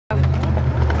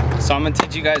So I'm gonna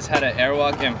teach you guys how to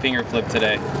airwalk and finger flip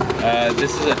today.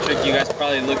 This is a trick you guys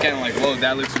probably look at and like, whoa,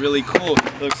 that looks really cool.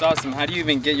 It looks awesome. How do you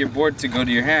even get your board to go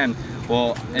to your hand?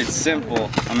 Well, it's simple.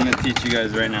 I'm gonna teach you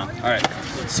guys right now. All right.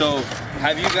 So,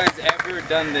 have you guys ever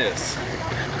done this?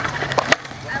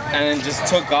 And then just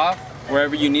took off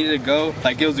wherever you needed to go?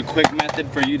 Like it was a quick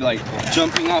method for you to like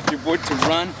jumping off your board to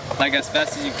run like as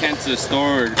fast as you can to the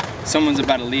store, or someone's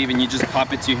about to leave and you just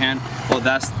pop it to your hand. Well,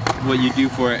 that's what you do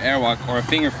for an airwalk or a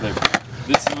finger flip.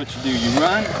 This is what you do. You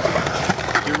run,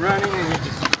 you're running, and you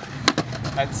just,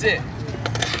 that's it.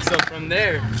 So from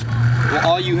there, well,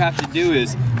 all you have to do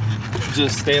is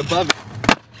just stay above it.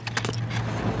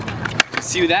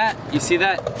 See that? You see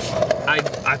that?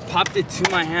 I popped it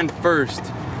to my hand first.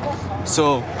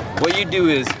 So what you do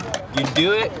is, you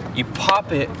do it, you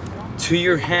pop it to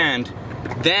your hand,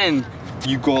 then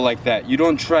you go like that. You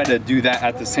don't try to do that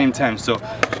at the same time. So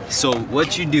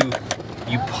what you do,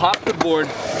 you pop the board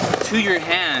to your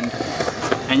hand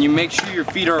and you make sure your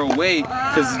feet are away,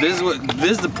 because this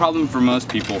is the problem for most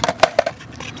people.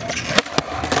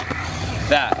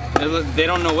 They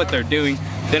don't know what they're doing.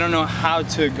 They don't know how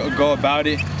to go about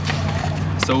it.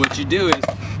 So what you do is,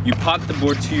 you pop the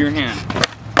board to your hand.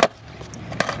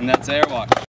 And that's airwalk.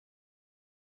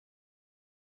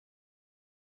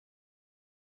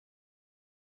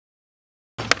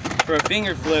 For a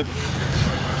finger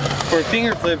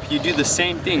flip, you do the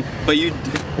same thing, but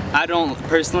I don't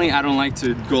like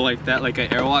to go like that, like an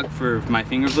airwalk for my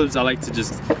finger flips. I like to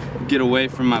just get away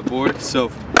from my board,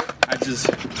 so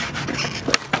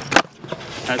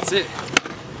that's it.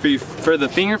 For the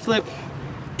finger flip,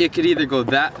 it could either go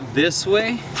this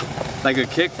way, like a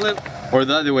kick flip, or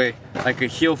the other way, like a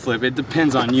heel flip. It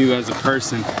depends on you as a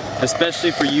person.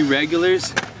 Especially for you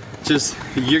regulars, just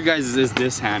your guys is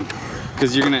this hand,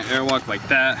 because you're gonna airwalk like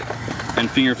that and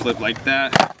finger flip like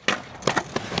that.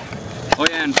 Oh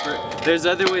yeah, and there's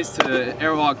other ways to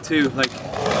airwalk too, like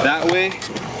that way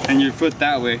and your foot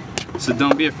that way. So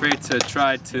don't be afraid to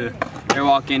try to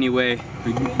airwalk anyway.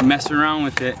 Mess around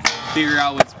with it, figure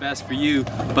out what's best for you.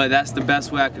 But that's the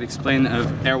best way I could explain the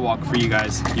airwalk for you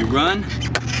guys. You run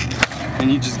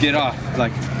and you just get off.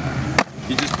 Like,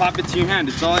 you just pop it to your hand.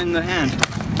 It's all in the hand.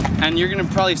 And you're gonna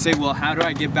probably say, well, how do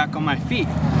I get back on my feet?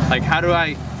 Like, how do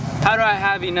I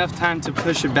have enough time to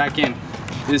push it back in?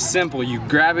 It's simple. You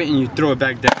grab it and you throw it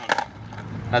back down.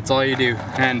 That's all you do.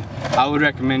 And I would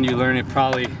recommend you learn it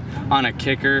probably on a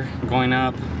kicker, going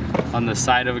up on the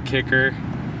side of a kicker.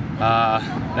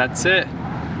 That's it.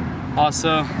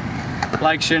 Also,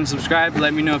 like, share, and subscribe.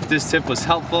 Let me know if this tip was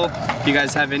helpful. If you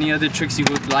guys have any other tricks you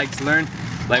would like to learn,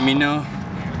 let me know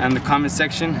in the comment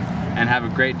section, and have a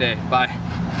great day. Bye.